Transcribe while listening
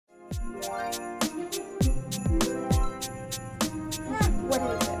What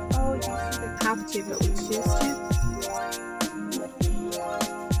is it? Oh, you see the have to, but we choose to.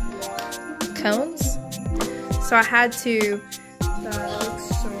 Cones. So I had to. That looks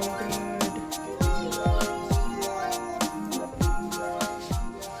so good.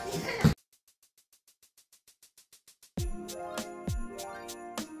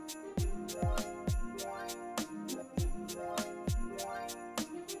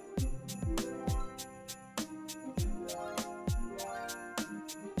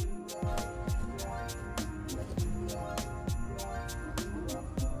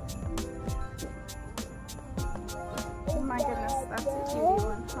 My goodness, that's a cutie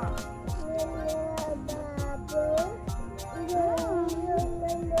one, huh?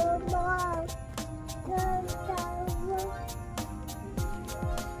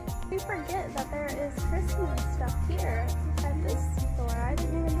 We forget that there is Christmas stuff here at this store. I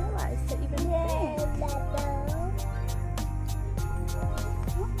didn't even realize to even think.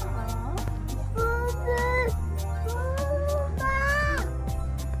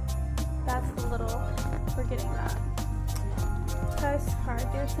 That's the little, we're getting that. Postcard,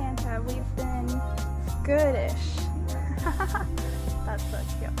 dear Santa, we've been goodish. That's so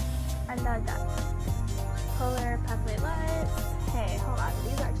cute. I love that. Polar pathway lights. Hey, hold on.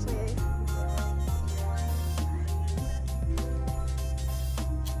 These actually.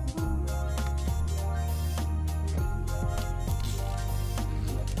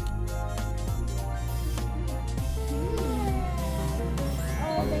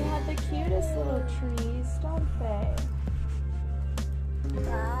 Oh, they have the cutest little trees, don't they?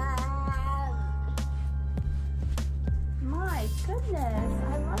 My goodness,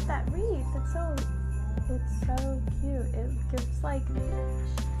 I love that wreath. It's so cute. It gives like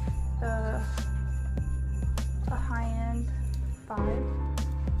a high-end vibe.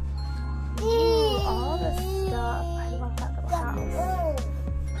 Ooh, all this stuff. I love that little house.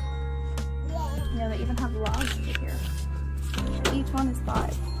 You know, they even have logs over here. Each one is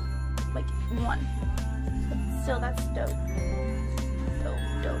 5. Like one. But still, that's dope.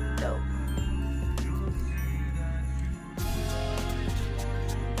 Dope.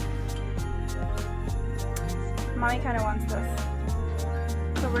 Mommy kind of wants this,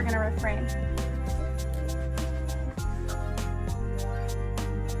 so we're gonna refrain.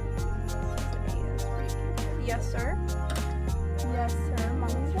 Yes, sir. Yes, sir.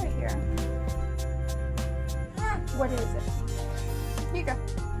 Mommy's right here. What is it? Here you go.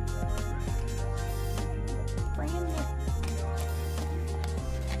 Brand new.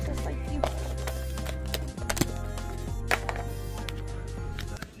 Just like you.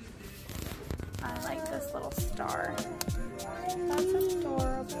 I like this little star. That's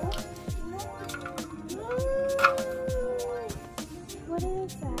adorable. What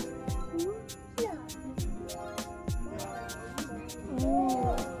is that?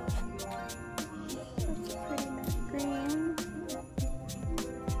 Ooh. That's a pretty mint green.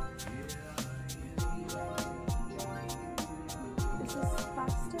 Is this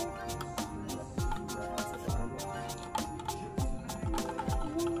plastic? That's adorable.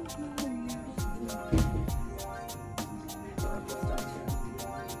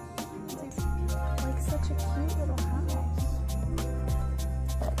 Like such a cute little house.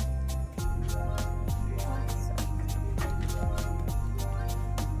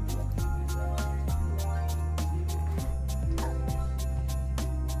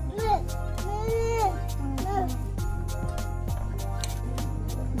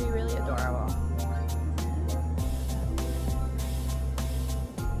 Be really adorable.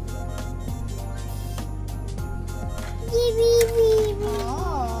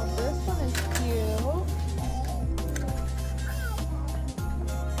 Oh, this one is cute.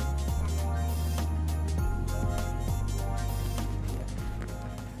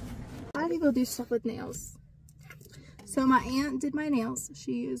 I need to go do stuff with nails. So my aunt did my nails.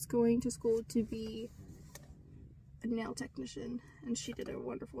 She is going to school to be a nail technician, and she did a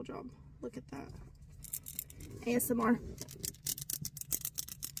wonderful job. Look at that. ASMR.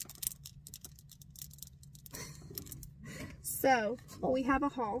 So, we have a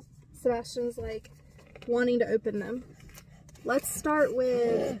haul. Sebastian's like wanting to open them. Let's start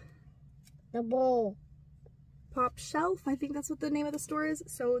with The bowl. Pop Shelf. I think that's what the name of the store is.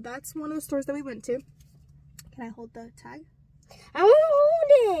 So that's one of the stores that we went to. Can I hold the tag? I want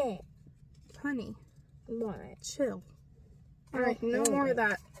to hold it. Honey, What? chill. Alright, no more of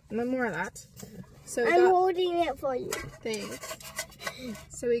that. No more of that. So we I'm got holding it for you. things.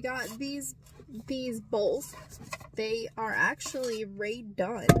 So we got these bowls. They are actually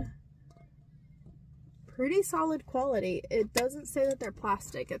redone. pretty solid quality. It doesn't say that they're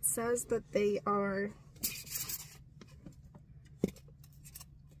plastic. It says that they are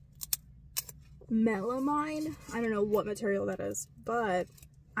melamine. I don't know what material that is, but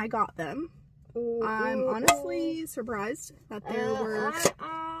I got them. I'm honestly surprised that there were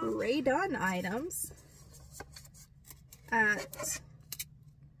Ray-Done items at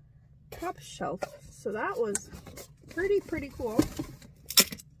Top Shelf. So that was pretty cool.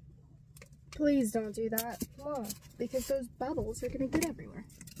 Please don't do that. Why? Because those bubbles are going to get everywhere.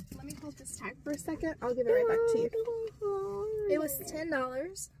 Let me hold this tag for a second. I'll give it right back to you. It was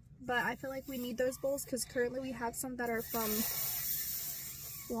 $10, but I feel like we need those bowls because currently we have some that are from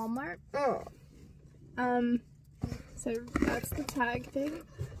Walmart. Oh. So that's the tag thing.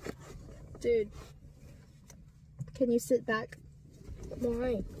 Dude, can you sit back?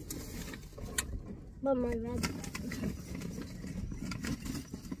 Why? But my red.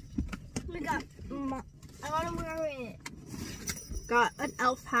 We got. I want to wear it. Got an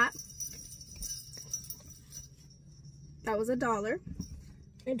elf hat. That was $1.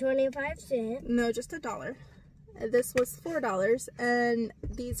 And 25 cents. No, just $1. This was $4, and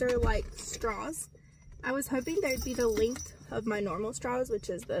these are like straws. I was hoping they'd be the length of my normal straws, which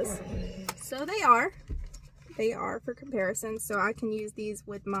is this. So they are. They are for comparison, so I can use these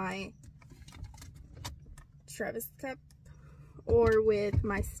with my Travis cup or with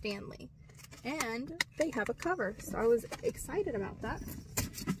my Stanley. And they have a cover, so I was excited about that.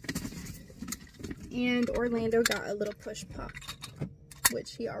 And Orlando got a little push puff,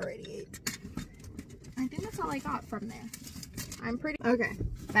 which he already ate. I think that's all I got from there. Okay,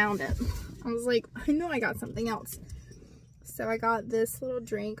 found it. I was like, I know I got something else. So I got this little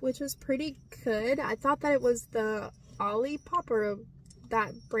drink, which was pretty good. I thought that it was the Olipop, or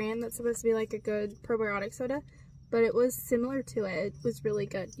that brand that's supposed to be like a good probiotic soda, but it was similar to it. It was really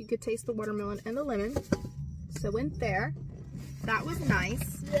good. You could taste the watermelon and the lemon. So went there. That was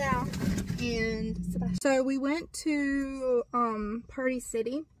nice. Yeah. And so we went to Party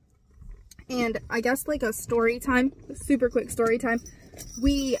City, and I guess like a story time, super quick story time.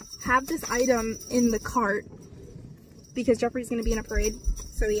 We have this item in the cart because Jeffrey's going to be in a parade,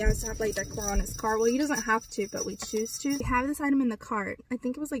 so he has to have like decor on his car. Well, he doesn't have to, but we choose to. We have this item in the cart. I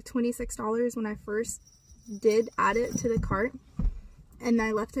think it was like $26 when I first did add it to the cart, and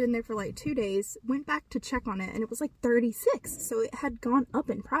I left it in there for like 2 days. Went back to check on it, and it was like $36, so it had gone up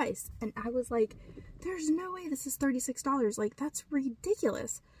in price. And I was like, there's no way this is $36. Like, that's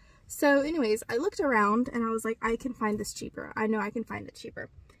ridiculous. So anyways, I looked around and I was like, I can find this cheaper. I know I can find it cheaper.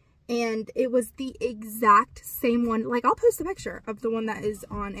 And it was the exact same one. Like, I'll post a picture of the one that is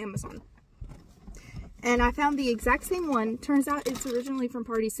on Amazon. And I found the exact same one. Turns out it's originally from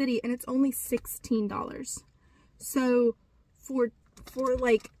Party City, and it's only $16. So for them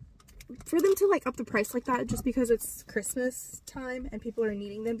to like up the price like that just because it's Christmas time and people are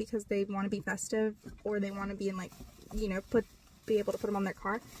needing them because they want to be festive, or they want to be in like, you know, be able to put them on their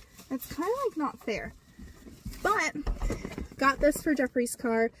car, it's kind of like not fair. But got this for Jeffrey's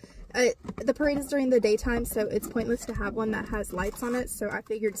car. The parade is during the daytime, so it's pointless to have one that has lights on it, so I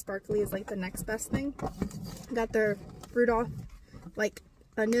figured sparkly is like the next best thing. Got the Rudolph like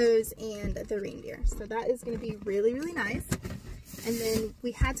a nose and the reindeer, so that is going to be really nice. And then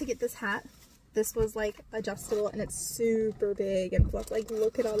we had to get this hat. This was like adjustable, and it's super big and fluffy. Like,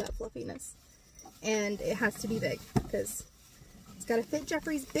 look at all that fluffiness. And it has to be big because it's got to fit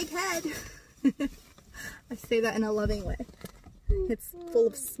Jeffrey's big head. I say that in a loving way. It's full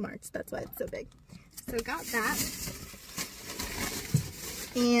of smarts. That's why it's so big. So got that.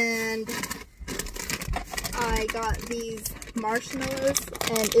 And I got these marshmallows,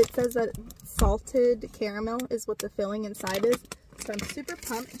 and it says that salted caramel is what the filling inside is. So I'm super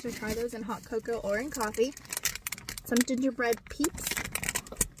pumped to try those in hot cocoa or in coffee. Some gingerbread peeps.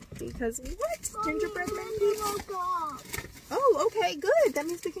 Because what? Gingerbread man peeps? Oh, okay, good. That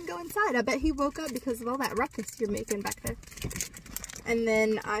means we can go inside. I bet he woke up because of all that ruckus you're making back there. And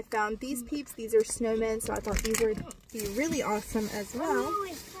then I found these peeps. These are snowmen, so I thought these would be really awesome as well.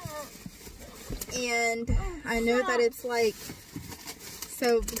 And I know that it's like,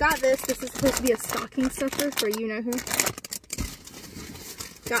 so got this. This is supposed to be a stocking stuffer for you know who.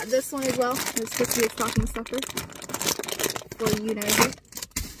 Got this one as well. It's supposed to be a stocking stuffer for you know who.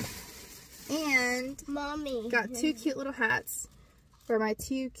 And Mommy. Got two cute little hats for my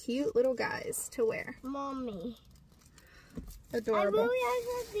two cute little guys to wear. Mommy. Adorable. I really have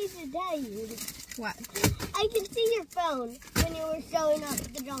something to tell you. What? I can see your phone when you were showing up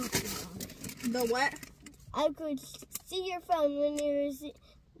the donkey dog. The what? I could see your phone when you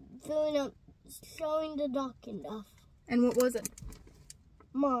were showing the donkey stuff. And what was it?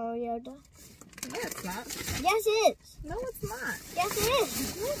 Mario duck. No, it's not. Yes, it is. No, it's not. Yes, it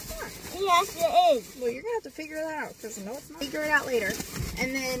is. No, it's not. Yes, it is. Well, you're going to have to figure that out because no, it's not. Figure it out later.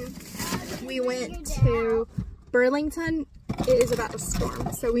 And then we went to Burlington. It is about to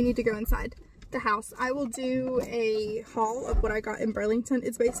storm, so we need to go inside the house. I will do a haul of what I got in Burlington.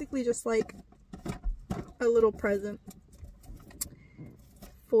 It's basically just like a little present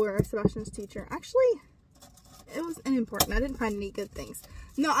for Sebastian's teacher. Actually, it was unimportant. I didn't find any good things.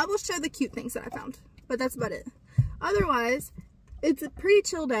 No, I will show the cute things that I found, but that's about it. Otherwise, it's a pretty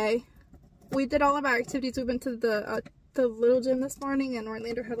chill day. We did all of our activities. We went to the little gym this morning, and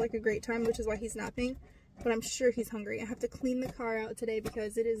Orlando had like a great time, which is why he's napping. But I'm sure he's hungry. I have to clean the car out today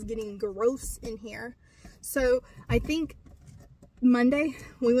because it is getting gross in here. So I think Monday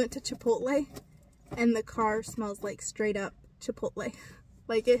we went to Chipotle, and the car smells like straight up Chipotle.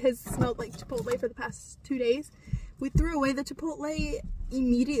 Like it has smelled like Chipotle for the past 2 days. We threw away the Chipotle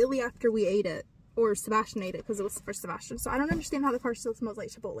immediately after we ate it, or Sebastian ate it because it was for Sebastian. So I don't understand how the car still smells like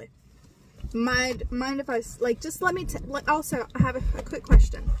Chipotle. Mind if I like? Just let me. Also, I have a quick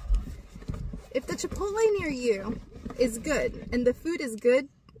question. If the Chipotle near you is good and the food is good,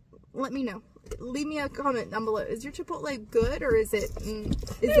 let me know. Leave me a comment down below. Is your Chipotle good, or is it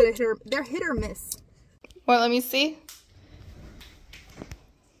a hit or, they're hit or miss? Well, let me see.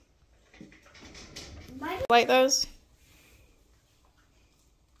 Like those?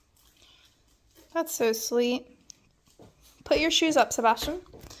 That's so sweet. Put your shoes up, Sebastian.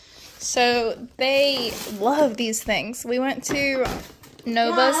 So they love these things. We went to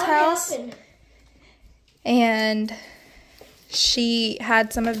Nova's house. And she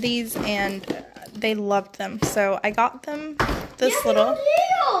had some of these and they loved them. So I got them this little.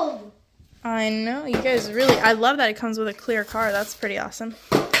 I know, you guys really, I love that it comes with a clear car. That's pretty awesome.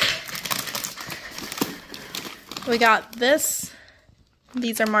 We got this.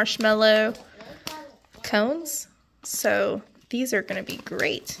 These are marshmallow cones. So these are going to be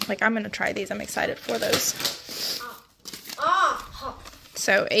great. Like, I'm going to try these. I'm excited for those.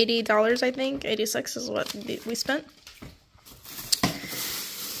 So $80, I think. 86 is what we spent.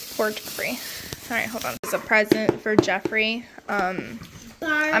 Poor Jeffrey. Alright, hold on. It's a present for Jeffrey. I'm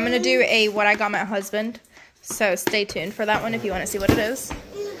going to do a what I got my husband. So stay tuned for that one if you want to see what it is.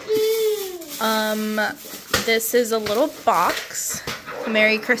 This is a little box.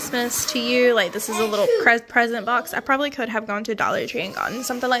 Merry Christmas to you. Like, this is a little present box. I probably could have gone to Dollar Tree and gotten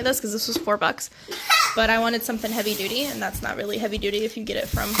something like this because this was $4. But I wanted something heavy duty, and that's not really heavy duty if you get it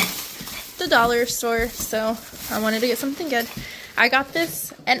from the dollar store. So I wanted to get something good. I got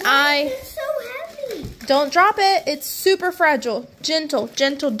this, and It's so heavy. Don't drop it. It's super fragile. Gentle,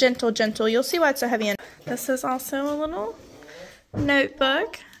 gentle, gentle, gentle. You'll see why it's so heavy. And this is also a little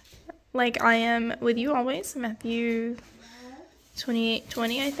notebook, like I am with you always. Matthew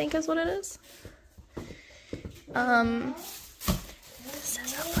 28:20, I think is what it is. This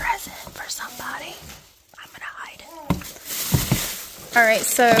is a present for somebody. I'm gonna hide it. Alright,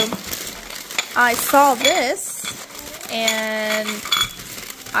 so I saw this and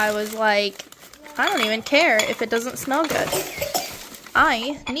I was like, I don't even care if it doesn't smell good.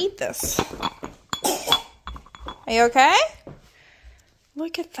 I need this. Are you okay?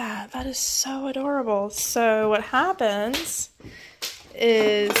 Look at that. That is so adorable. So what happens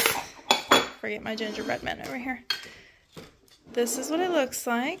is, forget my gingerbread man over here. This is what it looks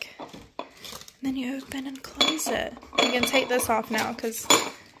like. And then you open and close it. You can take this off now because,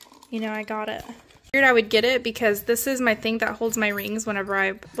 you know, I got it. I figured I would get it because this is my thing that holds my rings whenever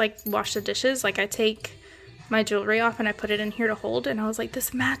I, like, wash the dishes. Like, I take my jewelry off and I put it in here to hold. And I was like,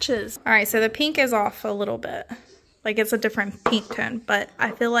 this matches. Alright, so the pink is off a little bit. Like, it's a different pink tone, but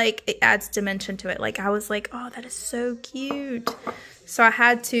I feel like it adds dimension to it. Like, I was like, oh, that is so cute. So I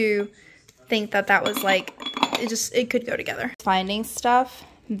had to think that that was like, it could go together. Finding stuff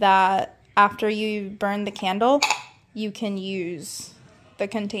that after you burn the candle, you can use the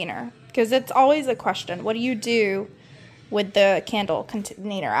container. Because it's always a question. What do you do with the candle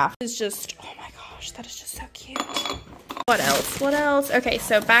container after? It's just, oh my gosh, that is just so cute. What else? What else? Okay,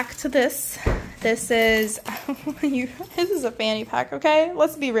 so back to this. This is, this is a fanny pack, okay?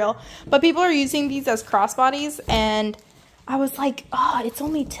 Let's be real. But people are using these as crossbodies, and I was like, oh, it's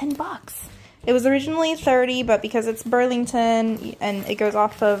only 10 bucks. It was originally 30, but because it's Burlington and it goes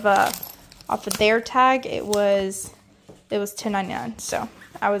off of their tag, it was $10.99. So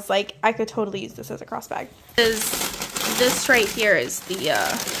I was like, I could totally use this as a cross bag. This right here is the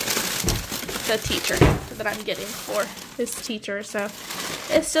teacher that I'm getting for his teacher. So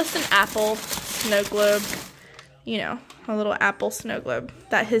it's just an apple snow globe, you know, a little apple snow globe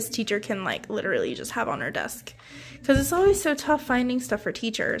that his teacher can, like, literally just have on her desk. because it's always so tough finding stuff for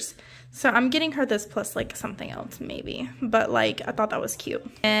teachers. So I'm getting her this plus like something else maybe, but like I thought that was cute.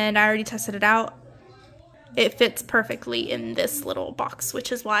 And I already tested it out. It fits perfectly in this little box,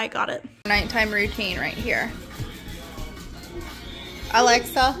 which is why I got it. Nighttime routine right here.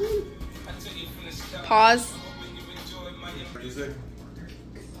 Alexa, pause. Music.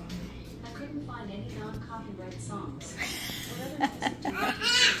 I couldn't find any non-copyright songs.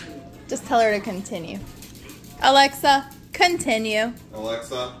 Just tell her to continue. Alexa, continue.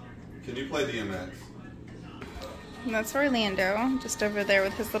 Alexa, can you play DMX? And that's Orlando, just over there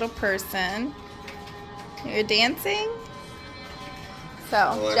with his little person. You're dancing?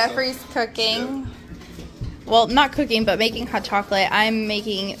 So, Alexa. Jeffrey's cooking. Yeah. Well, not cooking, but making hot chocolate. I'm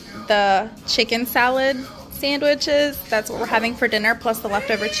making the chicken salad sandwiches. That's what we're having for dinner, plus the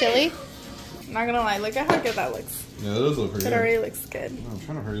leftover chili. I'm not gonna lie, look at how good that looks. Yeah, that does look pretty It good. already looks good. I'm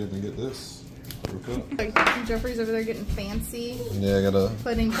trying to hurry up and get this. Jeffrey's over there getting fancy, Yeah, I gotta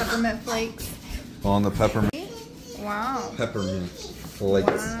putting peppermint flakes. on the peppermint Wow. flakes.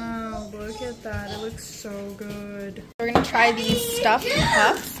 Wow, look at that. It looks so good. We're gonna try these stuffed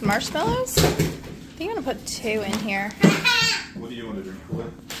puffs, marshmallows. I think I'm gonna put 2 in here. What do you want to drink?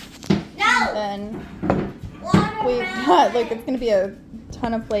 Kool-Aid? No! Then we've got, like, it's gonna be a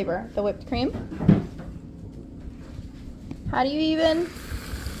ton of flavor. The whipped cream. How do you even?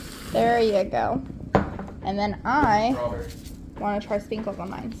 There you go. And then I want to try sprinkles on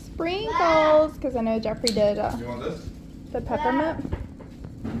mine. Sprinkles, because I know Jeffrey did You want this? the peppermint.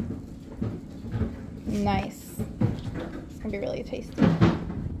 Nice. It's gonna be really tasty.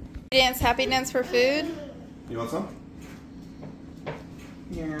 Happy dance for food. You want some?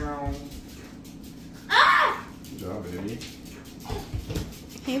 Ah! Good job, baby.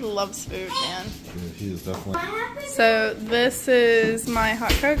 He loves food, man. Yeah, he is definitely. So this is my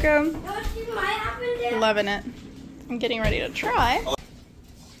hot cocoa. You want to see what happened there? Loving it. I'm getting ready to try.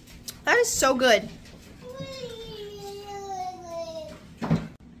 That is so good.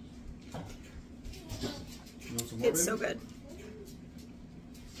 You want some more, It's so baby? good.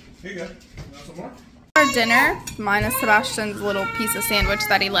 Here you go. You want some more? Our dinner, minus Sebastian's little piece of sandwich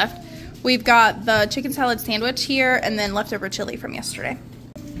that he left, we've got the chicken salad sandwich here and then leftover chili from yesterday.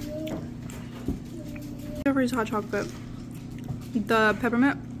 Jeffrey's hot chocolate. The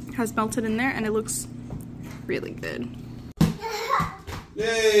peppermint has melted in there and it looks really good.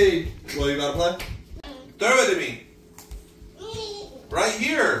 Yay! Well, you gotta play? Throw it to me. Right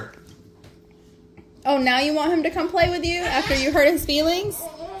here. Oh, now you want him to come play with you after you hurt his feelings?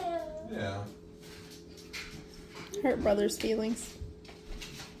 Yeah. Hurt brother's feelings.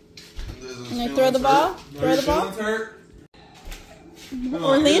 Can you throw the ball? Throw the ball? Hurt?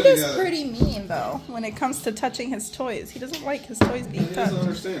 Orlando's pretty mean though when it comes to touching his toys. He doesn't like his toys being He doesn't touched.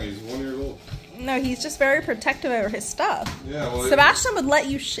 understand. He's 1 year old. No, he's just very protective over his stuff. Yeah, well. Sebastian would let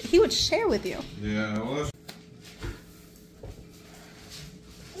you, he would share with you. Yeah, well. That's...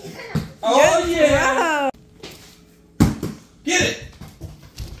 Oh, yeah! Get it!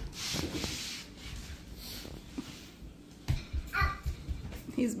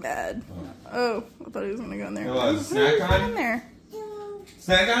 He's mad. Oh, I thought he was gonna go in there. What, snack Go time? in there.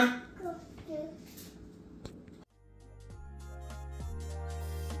 Snack on?